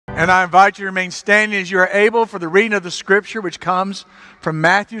And I invite you to remain standing as you are able for the reading of the scripture, which comes from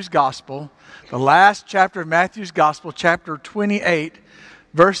Matthew's Gospel, the last chapter of Matthew's Gospel, chapter 28,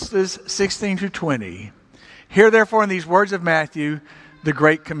 verses 16 to 20. Hear therefore in these words of Matthew, the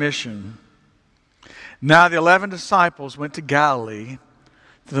Great Commission. Now the 11 disciples went to Galilee,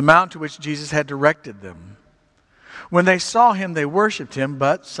 to the mountain to which Jesus had directed them. When they saw him, they worshipped him,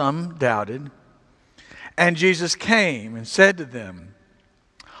 but some doubted. And Jesus came and said to them,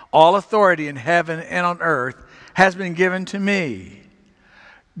 all authority in heaven and on earth has been given to me.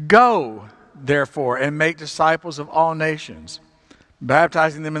 Go, therefore, and make disciples of all nations,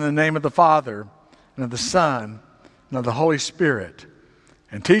 baptizing them in the name of the Father, and of the Son, and of the Holy Spirit,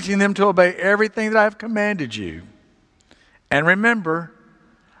 and teaching them to obey everything that I have commanded you. And remember,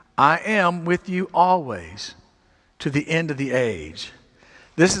 I am with you always, to the end of the age.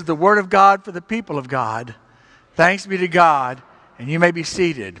 This is the word of God for the people of God. Thanks be to God. And you may be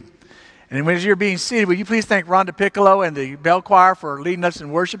seated. And as you're being seated, will you please thank Rhonda Piccolo and the Bell Choir for leading us in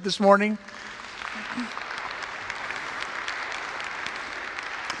worship this morning?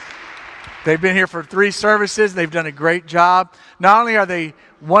 They've been here for 3 services. They've done a great job. Not only are they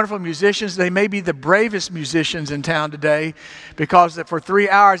wonderful musicians, they may be the bravest musicians in town today because for 3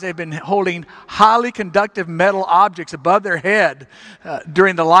 hours they've been holding highly conductive metal objects above their head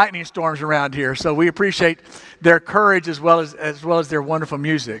during the lightning storms around here. So we appreciate their courage as well as their wonderful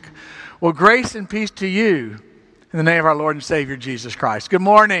music. Well, grace and peace to you in the name of our Lord and Savior Jesus Christ. Good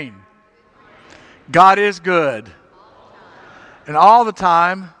morning. God is good. And all the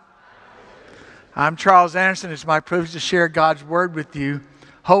time. I'm Charles Anderson. It's my privilege to share God's Word with you,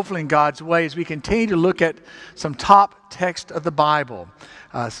 hopefully in God's way, as we continue to look at some top text of the Bible,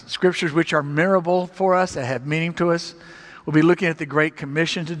 scriptures which are memorable for us, that have meaning to us. We'll be looking at the Great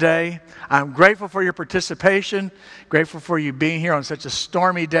Commission today. I'm grateful for your participation, grateful for you being here on such a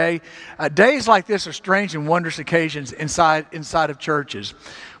stormy day. Days like this are strange and wondrous occasions inside of churches.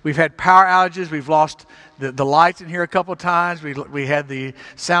 We've had power outages. We've lost the lights in here a couple of times. We had the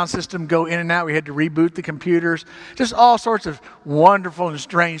sound system go in and out. We had to reboot the computers. Just all sorts of wonderful and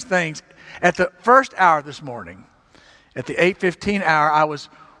strange things. At the first hour this morning, at the 8:15 hour, I was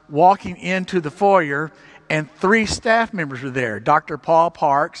walking into the foyer, and 3 staff members were there. Dr. Paul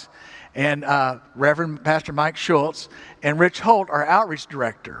Parks and Reverend Pastor Mike Schultz and Rich Holt, our outreach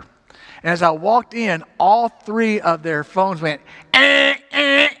director. And as I walked in, all 3 of their phones went,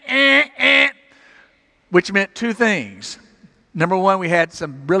 which meant 2 things. Number 1, we had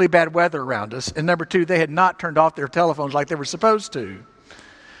some really bad weather around us. And number 2, they had not turned off their telephones like they were supposed to.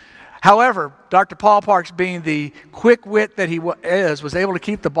 However, Dr. Paul Parks, being the quick wit that he was able to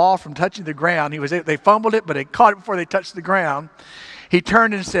keep the ball from touching the ground. They fumbled it, but they caught it before they touched the ground. He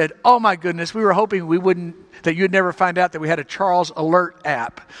turned and said, oh my goodness, we were hoping that you'd never find out that we had a Charles Alert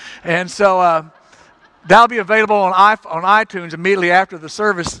app. And so that'll be available on iTunes immediately after the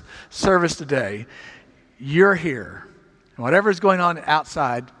service today. You're here. And whatever is going on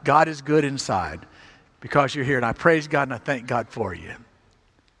outside, God is good inside because you're here. And I praise God and I thank God for you.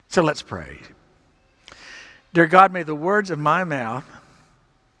 So let's pray. Dear God, may the words of my mouth,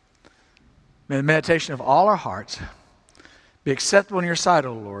 may the meditation of all our hearts be acceptable in your sight,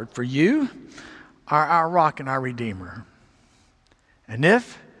 O Lord, for you are our rock and our redeemer. And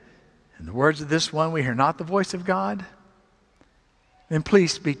if, in the words of this one, we hear not the voice of God, then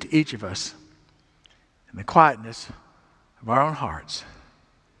please speak to each of us in the quietness of our own hearts.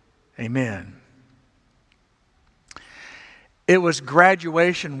 Amen. It was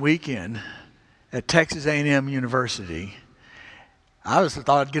graduation weekend at Texas A&M University. I just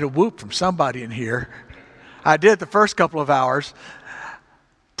thought I'd get a whoop from somebody in here. I did the first couple of hours.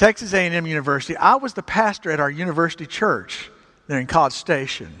 Texas A&M University. I was the pastor at our university church there in College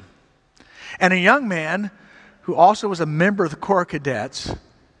Station. And a young man who also was a member of the Corps of Cadets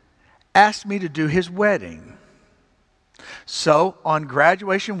asked me to do his wedding. So on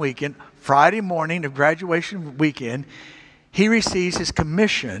graduation weekend, Friday morning of graduation weekend, he receives his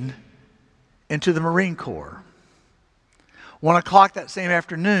commission into the Marine Corps. 1 o'clock that same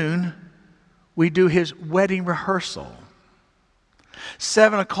afternoon, we do his wedding rehearsal.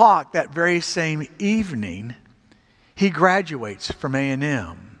 7 o'clock that very same evening, he graduates from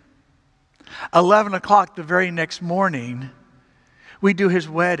A&M. 11 o'clock the very next morning, we do his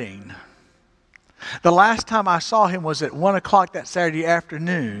wedding. The last time I saw him was at 1 o'clock that Saturday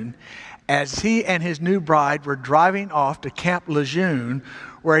afternoon as he and his new bride were driving off to Camp Lejeune,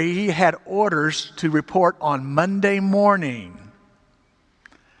 where he had orders to report on Monday morning.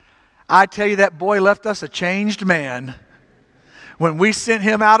 I tell you, that boy left us a changed man. When we sent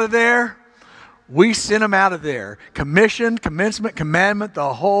him out of there, We sent them out of there. Commission, commencement, commandment,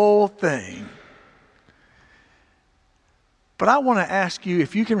 the whole thing. But I want to ask you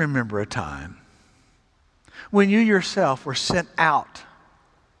if you can remember a time when you yourself were sent out.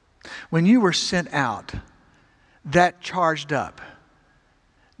 When you were sent out, that charged up,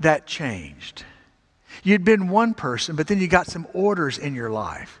 that changed. You'd been one person, but then you got some orders in your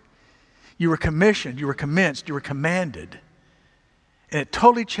life. You were commissioned, you were commenced, you were commanded. And it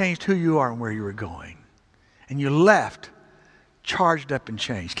totally changed who you are and where you were going. And you left charged up and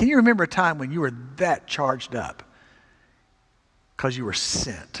changed. Can you remember a time when you were that charged up? Because you were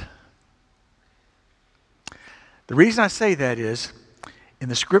sent. The reason I say that is, in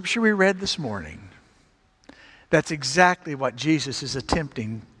the scripture we read this morning, that's exactly what Jesus is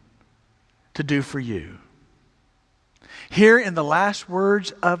attempting to do for you. Here in the last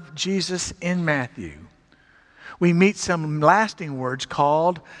words of Jesus in Matthew, we meet some lasting words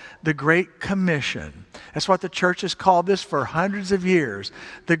called the Great Commission. That's what the church has called this for hundreds of years,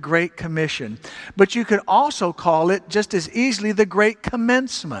 the Great Commission. But you could also call it just as easily the Great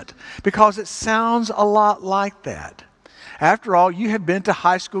Commencement, because it sounds a lot like that. After all, you have been to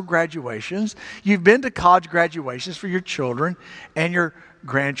high school graduations. You've been to college graduations for your children and your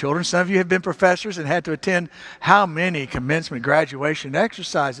grandchildren. Some of you have been professors and had to attend how many commencement graduation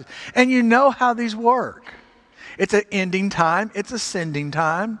exercises. And you know how these work. It's an ending time. It's a sending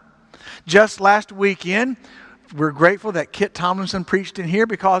time. Just last weekend, we're grateful that Kit Tomlinson preached in here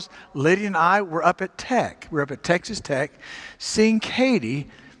because Lydia and I were up at Tech. We're up at Texas Tech seeing Katie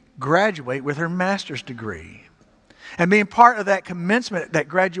graduate with her master's degree. And being part of that commencement, that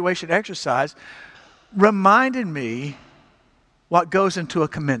graduation exercise, reminded me what goes into a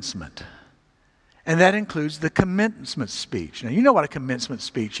commencement. And that includes the commencement speech. Now, you know what a commencement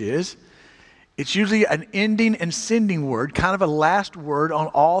speech is. It's usually an ending and sending word, kind of a last word on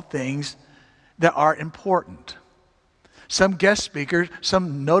all things that are important. Some guest speaker,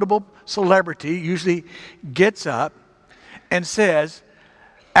 some notable celebrity usually gets up and says,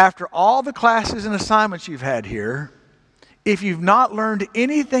 after all the classes and assignments you've had here, if you've not learned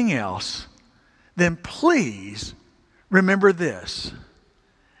anything else, then please remember this.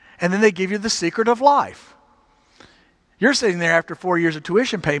 And then they give you the secret of life. You're sitting there after 4 years of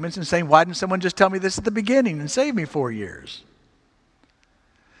tuition payments and saying, why didn't someone just tell me this at the beginning and save me 4 years?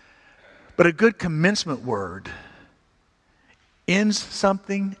 But a good commencement word ends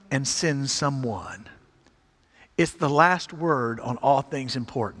something and sends someone. It's the last word on all things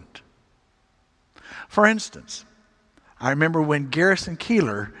important. For instance, I remember when Garrison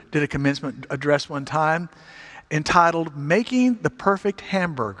Keillor did a commencement address one time entitled, Making the Perfect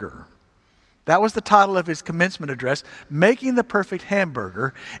Hamburger. That was the title of his commencement address, Making the Perfect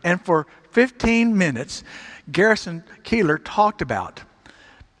Hamburger. And for 15 minutes, Garrison Keillor talked about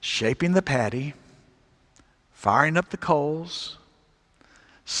shaping the patty, firing up the coals,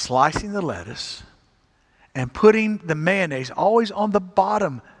 slicing the lettuce, and putting the mayonnaise always on the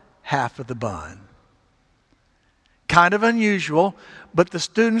bottom half of the bun. Kind of unusual, but the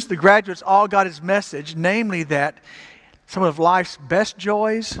students, the graduates, all got his message, namely that some of life's best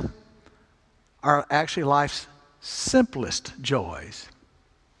joys are actually life's simplest joys.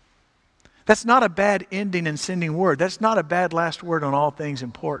 That's not a bad ending and sending word. That's not a bad last word on all things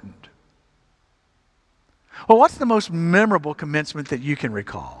important. Well, what's the most memorable commencement that you can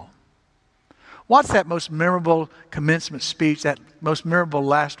recall? What's that most memorable commencement speech, that most memorable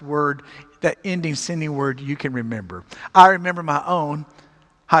last word, that ending, sending word you can remember? I remember my own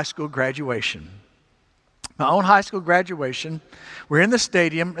high school graduation. My own high school graduation. We're in the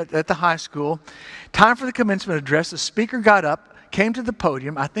stadium at the high school. Time for the commencement address. The speaker got up, came to the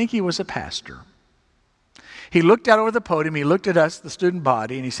podium. I think he was a pastor. He looked out over the podium. He looked at us, the student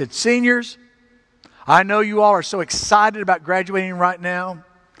body, and he said, seniors, I know you all are so excited about graduating right now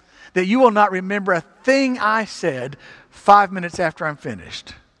that you will not remember a thing I said 5 minutes after I'm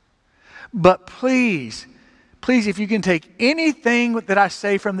finished. But please, if you can take anything that I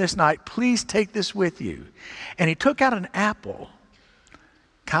say from this night, please take this with you. And he took out an apple,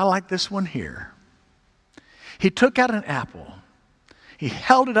 kind of like this one here. He took out an apple. He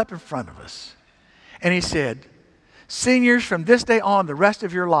held it up in front of us. And he said, seniors, from this day on, the rest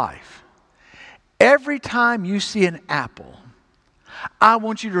of your life, every time you see an apple, I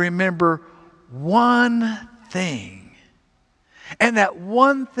want you to remember one thing. And that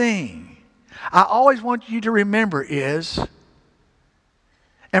one thing I always want you to remember is,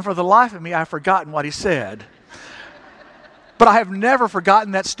 and for the life of me, I've forgotten what he said, but I have never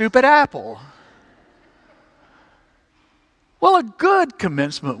forgotten that stupid apple. Well, a good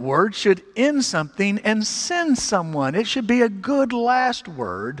commencement word should end something and send someone. It should be a good last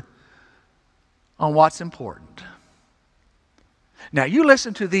word on what's important. Now, you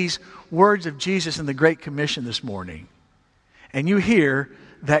listen to these words of Jesus in the Great Commission this morning, and you hear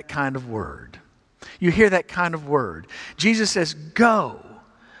that kind of word. You hear that kind of word. Jesus says, go,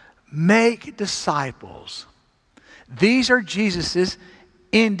 make disciples. These are Jesus'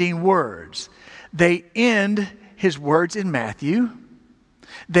 ending words. They end his words in Matthew.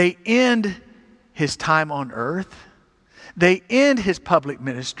 They end his time on earth. They end his public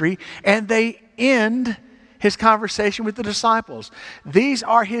ministry, and they end his conversation with the disciples. These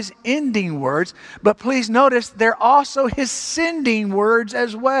are his ending words, but please notice they're also his sending words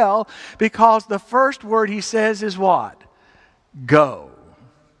as well, because the first word he says is what? Go.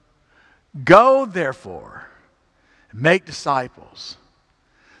 Go, therefore, make disciples.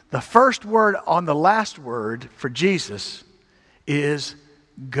 The first word on the last word for Jesus is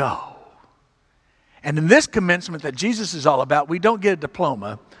go. And in this commencement that Jesus is all about, we don't get a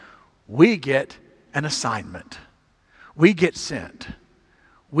diploma, we get an assignment. We get sent.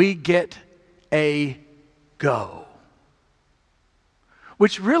 We get a go.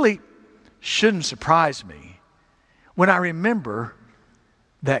 Which really shouldn't surprise me when I remember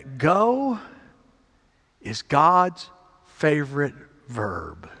that go is God's favorite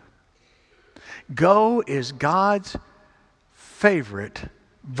verb. Go is God's favorite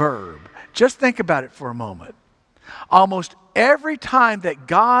verb. Just think about it for a moment. Almost every time that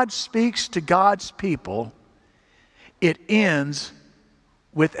God speaks to God's people, it ends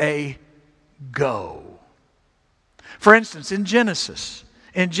with a go. For instance, in Genesis,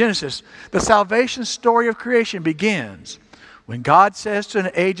 the salvation story of creation begins when God says to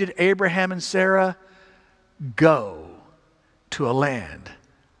an aged Abraham and Sarah, go to a land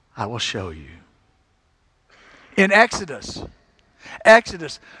I will show you. In Exodus,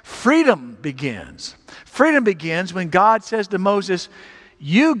 freedom begins. Freedom begins when God says to Moses,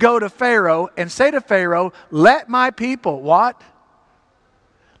 you go to Pharaoh and say to Pharaoh, let my people, what?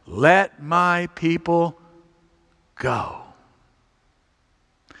 Let my people go.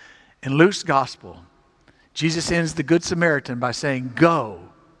 In Luke's gospel, Jesus ends the Good Samaritan by saying, go,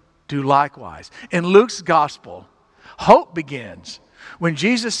 do likewise. In Luke's gospel, hope begins when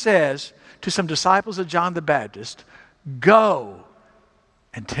Jesus says to some disciples of John the Baptist, go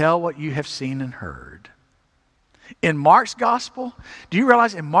and tell what you have seen and heard. In Mark's gospel, do you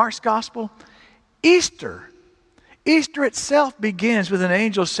realize in Mark's gospel, Easter itself begins with an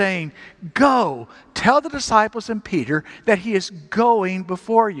angel saying, go, tell the disciples and Peter that he is going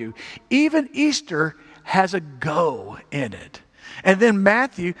before you. Even Easter has a go in it. And then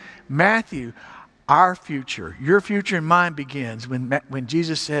Matthew, our future, your future and mine begins when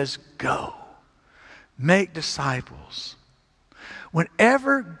Jesus says, go, make disciples.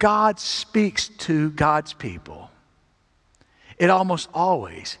 Whenever God speaks to God's people, it almost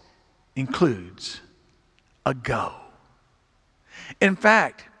always includes a go. In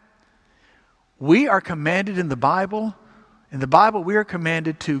fact, we are commanded in the Bible we are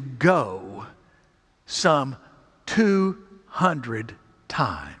commanded to go some 200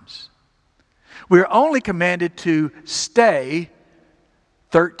 times. We're only commanded to stay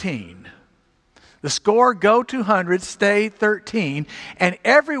 13. The score, go 200, stay 13. And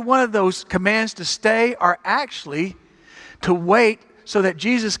every one of those commands to stay are actually to wait so that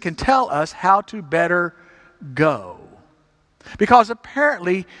Jesus can tell us how to better go. Because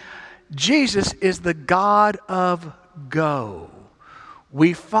apparently, Jesus is the God of go.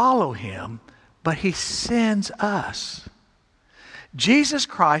 We follow him, but he sends us. Jesus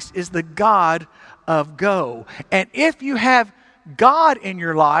Christ is the God of go. And if you have God in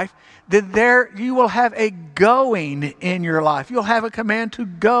your life, then you will have a going in your life. You'll have a command to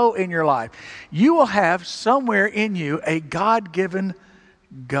go in your life. You will have somewhere in you a God-given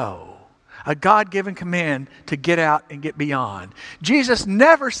go. A God-given command to get out and get beyond. Jesus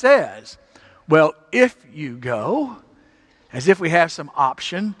never says, well, if you go, as if we have some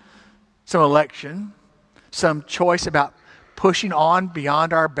option, some election, some choice about pushing on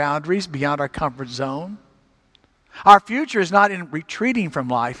beyond our boundaries, beyond our comfort zone. Our future is not in retreating from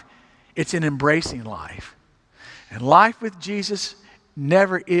life, it's in embracing life. And life with Jesus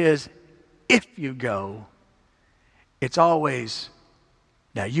never is if you go. It's always,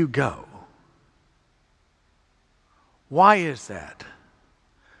 now you go. Why is that?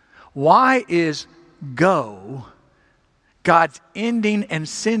 Why is go God's ending and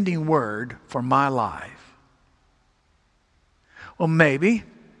sending word for my life? Well, maybe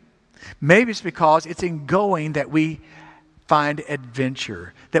it's because it's in going that we find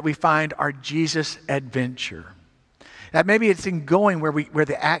adventure, that we find our Jesus adventure. That maybe it's in going where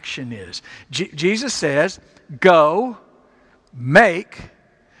the action is. Jesus says, go, make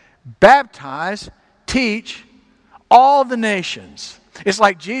baptize, teach all the nations. It's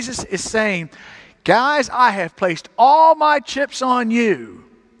like Jesus is saying, guys, I have placed all my chips on you.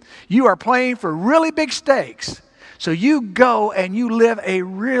 You are playing for really big stakes. So you go and you live a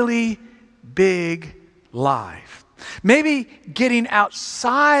really big life. Maybe getting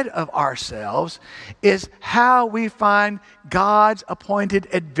outside of ourselves is how we find God's appointed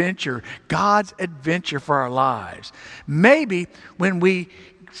adventure, God's adventure for our lives. Maybe when we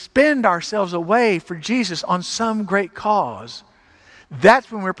spend ourselves away for Jesus on some great cause,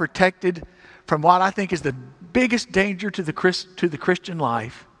 that's when we're protected from what I think is the biggest danger to the Christian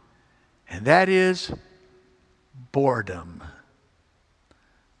life, and that is boredom.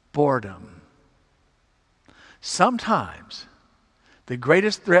 Boredom. Sometimes the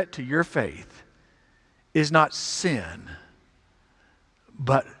greatest threat to your faith is not sin,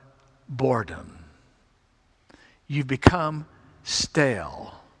 but boredom. You've become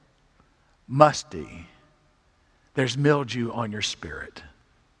stale, musty. There's mildew on your spirit.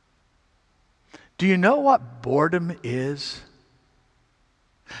 Do you know what boredom is?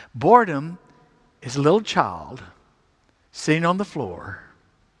 Boredom is a little child sitting on the floor,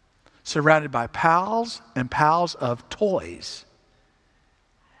 surrounded by piles and piles of toys,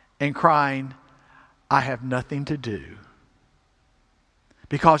 and crying, I have nothing to do.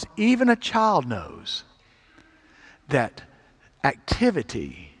 Because even a child knows that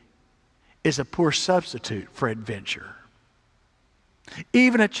activity is a poor substitute for adventure.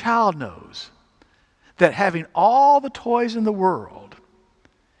 Even a child knows that having all the toys in the world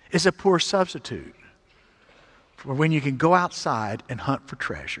is a poor substitute for when you can go outside and hunt for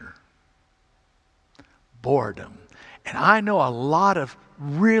treasure. Boredom. And I know a lot of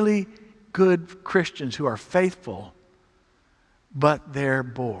really good Christians who are faithful, but they're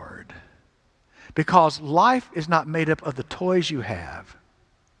bored. Because life is not made up of the toys you have.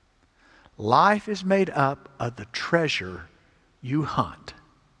 Life is made up of the treasure you hunt.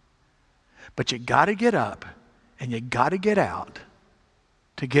 But you got to get up and you got to get out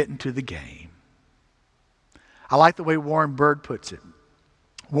to get into the game. I like the way Warren Bird puts it.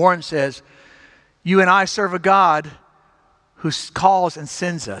 Warren says, you and I serve a God who calls and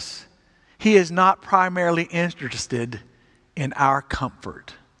sends us. He is not primarily interested in our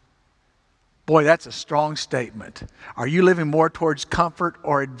comfort. Boy, that's a strong statement. Are you living more towards comfort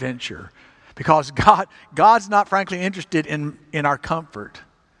or adventure? Because God's not frankly interested in our comfort.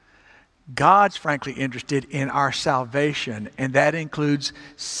 God's frankly interested in our salvation, and that includes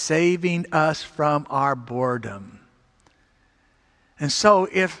saving us from our boredom. And so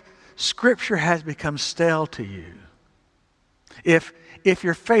if Scripture has become stale to you, if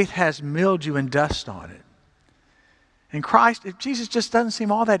your faith has mildew and dust on it, and if Jesus just doesn't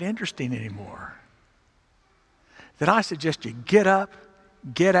seem all that interesting anymore, then I suggest you get up,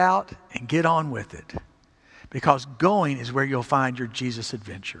 get out, and get on with it. Because going is where you'll find your Jesus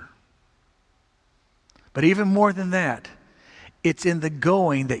adventure. But even more than that, it's in the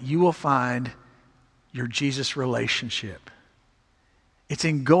going that you will find your Jesus relationship. It's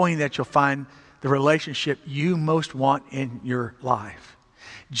in going that you'll find the relationship you most want in your life.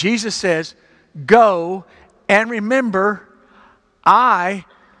 Jesus says, go and remember, I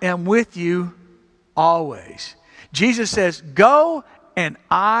am with you always. Jesus says, go and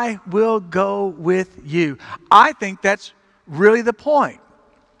I will go with you. I think that's really the point.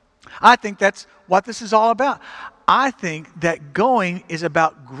 I think that's what this is all about. I think that going is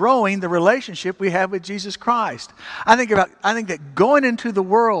about growing the relationship we have with Jesus Christ. I think that going into the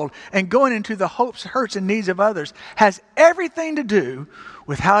world and going into the hopes, hurts, and needs of others has everything to do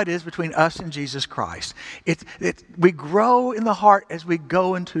with how it is between us and Jesus Christ. We grow in the heart as we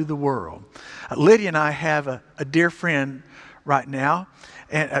go into the world. Lydia and I have a dear friend right now,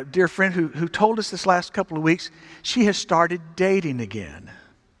 and a dear friend who told us this last couple of weeks, she has started dating again.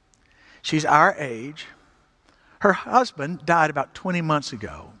 She's our age. Her husband died about 20 months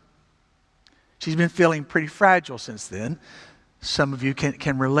ago. She's been feeling pretty fragile since then. Some of you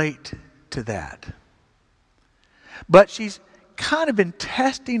can relate to that. But she's kind of been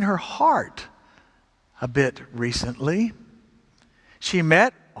testing her heart a bit recently. She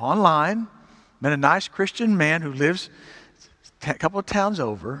met online, met a nice Christian man who lives a couple of towns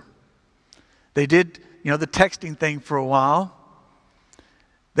over. They did, the texting thing for a while.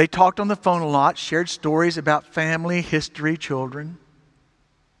 They talked on the phone a lot, shared stories about family, history, children.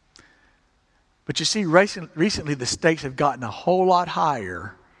 But you see, recently the stakes have gotten a whole lot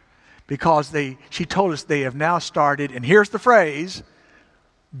higher because she told us they have now started, and here's the phrase,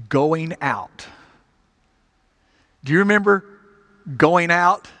 going out. Do you remember going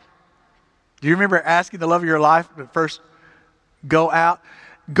out? Do you remember asking the love of your life to first go out?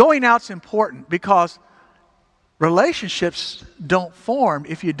 going out's important because relationships don't form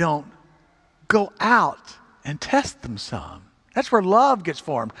if you don't go out and test them some. That's where love gets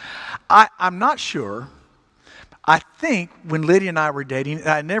formed. I'm not sure. I think when Lydia and I were dating,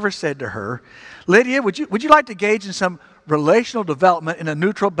 I never said to her, Lydia, would you like to engage in some relational development in a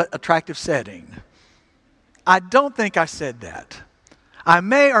neutral but attractive setting? I don't think I said that. I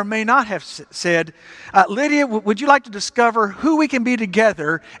may or may not have said, Lydia, would you like to discover who we can be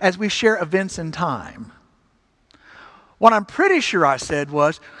together as we share events in time? What I'm pretty sure I said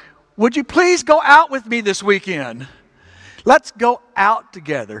was, would you please go out with me this weekend? Let's go out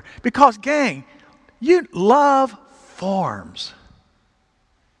together. Because, gang, love forms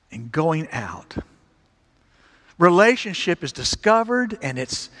in going out. Relationship is discovered and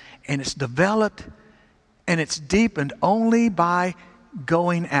it's developed and it's deepened only by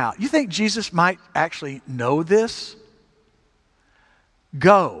going out. You think Jesus might actually know this?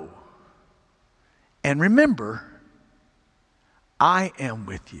 Go and remember, I am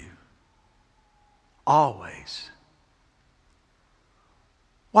with you always.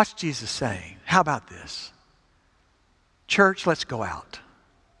 Watch Jesus saying, how about this? Church, let's go out.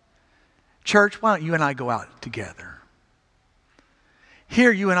 Church, why don't you and I go out together?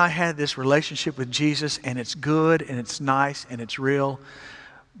 Here you and I had this relationship with Jesus, and it's good, and it's nice, and it's real.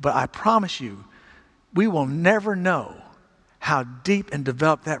 But I promise you, we will never know how deep and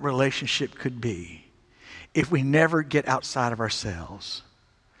developed that relationship could be if we never get outside of ourselves.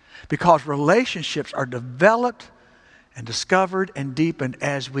 Because relationships are developed and discovered and deepened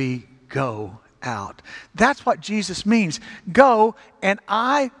as we go out. That's what Jesus means. Go, and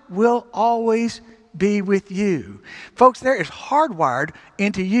I will always be with you. Folks, there is hardwired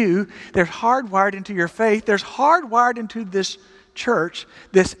into you. There's hardwired into your faith. There's hardwired into this church,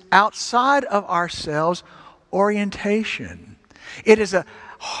 this outside of ourselves orientation. It is a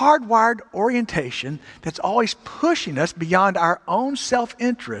hardwired orientation that's always pushing us beyond our own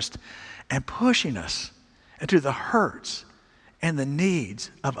self-interest and pushing us into the hurts and the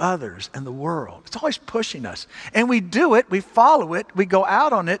needs of others and the world. It's always pushing us. And we do it, we follow it, we go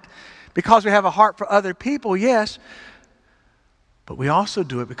out on it because we have a heart for other people, yes. But we also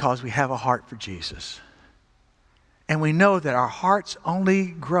do it because we have a heart for Jesus. And we know that our hearts only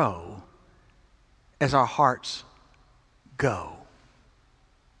grow as our hearts go.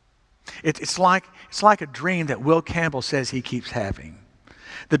 It's like a dream that Will Campbell says he keeps having.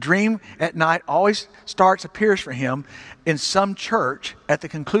 The dream at night always appears for him in some church at the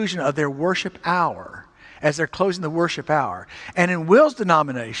conclusion of their worship hour, as they're closing the worship hour. And in Will's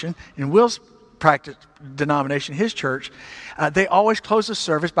denomination, in Will's practice denomination, his church, they always close the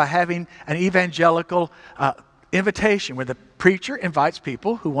service by having an evangelical invitation where the preacher invites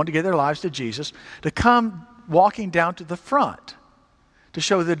people who want to give their lives to Jesus to come walking down to the front to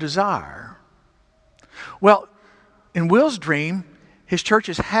show their desire. Well, in Will's dream, his church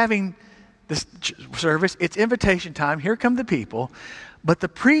is having this service. It's invitation time. Here come the people. But the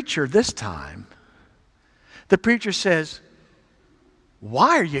preacher this time, the preacher says,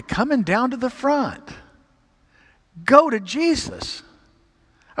 why are you coming down to the front? Go to Jesus.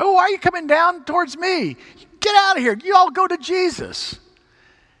 Oh, why are you coming down towards me? Get out of here. You all go to Jesus.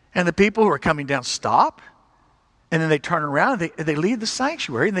 And the people who are coming down stop. And then they turn around and they leave the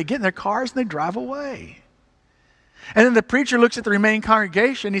sanctuary and they get in their cars and they drive away. And then the preacher looks at the remaining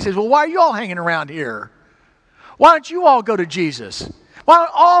congregation and he says, well, why are you all hanging around here? Why don't you all go to Jesus? Why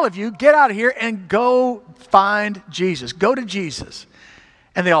don't all of you get out of here and go find Jesus? Go to Jesus.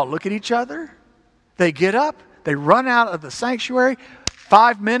 And they all look at each other. They get up. They run out of the sanctuary.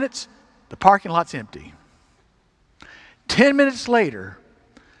 5 minutes, the parking lot's empty. 10 minutes later,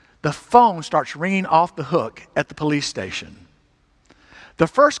 the phone starts ringing off the hook at the police station. The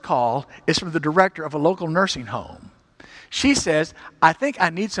first call is from the director of a local nursing home. She says, I think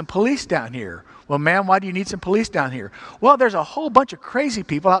I need some police down here. Well, ma'am, why do you need some police down here? Well, there's a whole bunch of crazy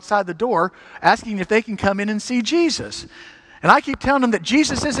people outside the door asking if they can come in and see Jesus. And I keep telling them that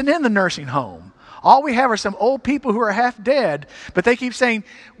Jesus isn't in the nursing home. All we have are some old people who are half dead, but they keep saying,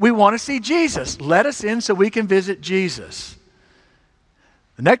 we want to see Jesus. Let us in so we can visit Jesus.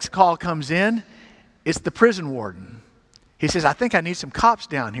 The next call comes in. It's the prison warden. He says, I think I need some cops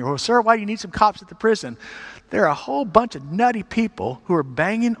down here. Well, sir, why do you need some cops at the prison? There are a whole bunch of nutty people who are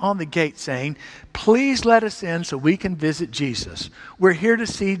banging on the gate saying, please let us in so we can visit Jesus. We're here to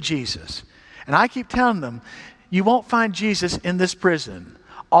see Jesus. And I keep telling them, you won't find Jesus in this prison.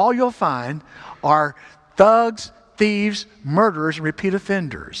 All you'll find are thugs, thieves, murderers, and repeat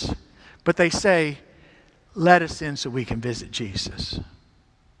offenders. But they say, let us in so we can visit Jesus.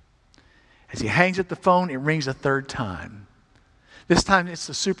 As he hangs up the phone, it rings a third time. This time it's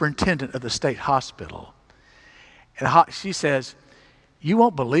the superintendent of the state hospital. And she says, you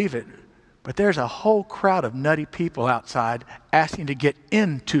won't believe it, but there's a whole crowd of nutty people outside asking to get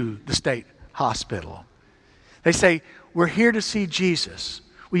into the state hospital. They say, we're here to see Jesus.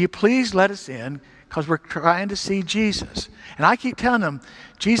 Will you please let us in because we're trying to see Jesus? And I keep telling them,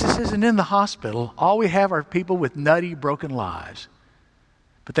 Jesus isn't in the hospital. All we have are people with nutty, broken lives.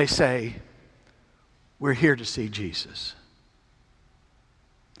 But they say, we're here to see Jesus.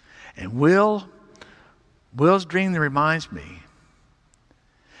 And Will's dream reminds me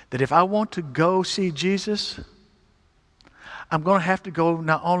that if I want to go see Jesus, I'm going to have to go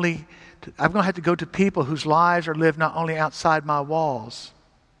to people whose lives are lived not only outside my walls,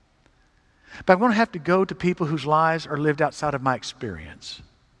 but I'm going to have to go to people whose lives are lived outside of my experience.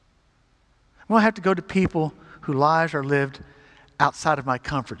 I'm going to have to go to people whose lives are lived outside of my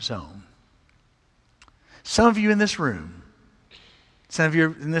comfort zone. Some of you in this room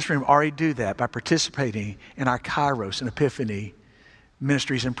already do that by participating in our Kairos and Epiphany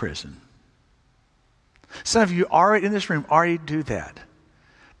ministries in prison. Some of you in this room already do that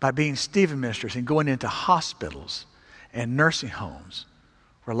by being Stephen ministers and going into hospitals and nursing homes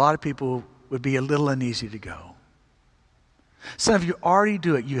where a lot of people would be a little uneasy to go. Some of you already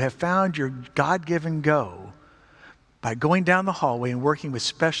do it. You have found your God-given go by going down the hallway and working with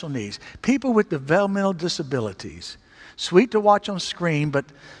special needs. People with developmental disabilities. Sweet to watch on screen, but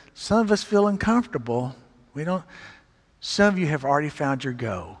some of us feel uncomfortable. Some of you have already found your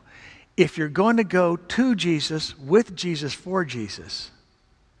go. If you're going to go to Jesus, with Jesus, for Jesus,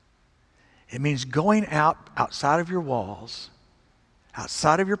 it means going outside of your walls,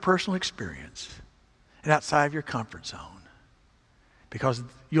 outside of your personal experience, and outside of your comfort zone, because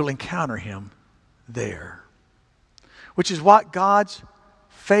you'll encounter him there. Which is what God's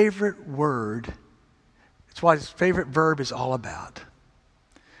favorite word, it's what his favorite verb is all about.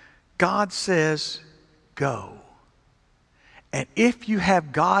 God says, go. And if you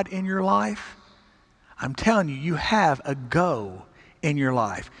have God in your life, I'm telling you, you have a go in your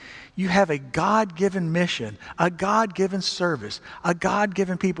life. You have a God-given mission, a God-given service, a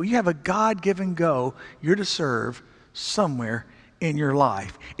God-given people. You have a God-given go you're to serve somewhere in your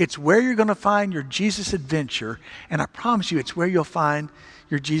life. It's where you're going to find your Jesus adventure, and I promise you it's where you'll find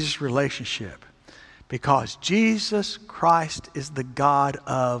your Jesus relationship, because Jesus Christ is the God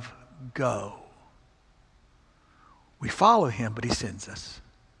of go. We follow him, but he sends us.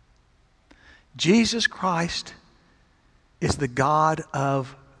 Jesus Christ is the God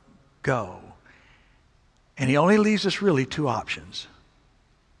of go. And he only leaves us really two options.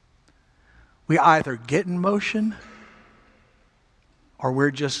 We either get in motion or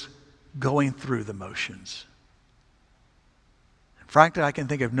we're just going through the motions. And frankly, I can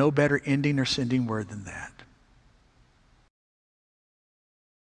think of no better ending or sending word than that.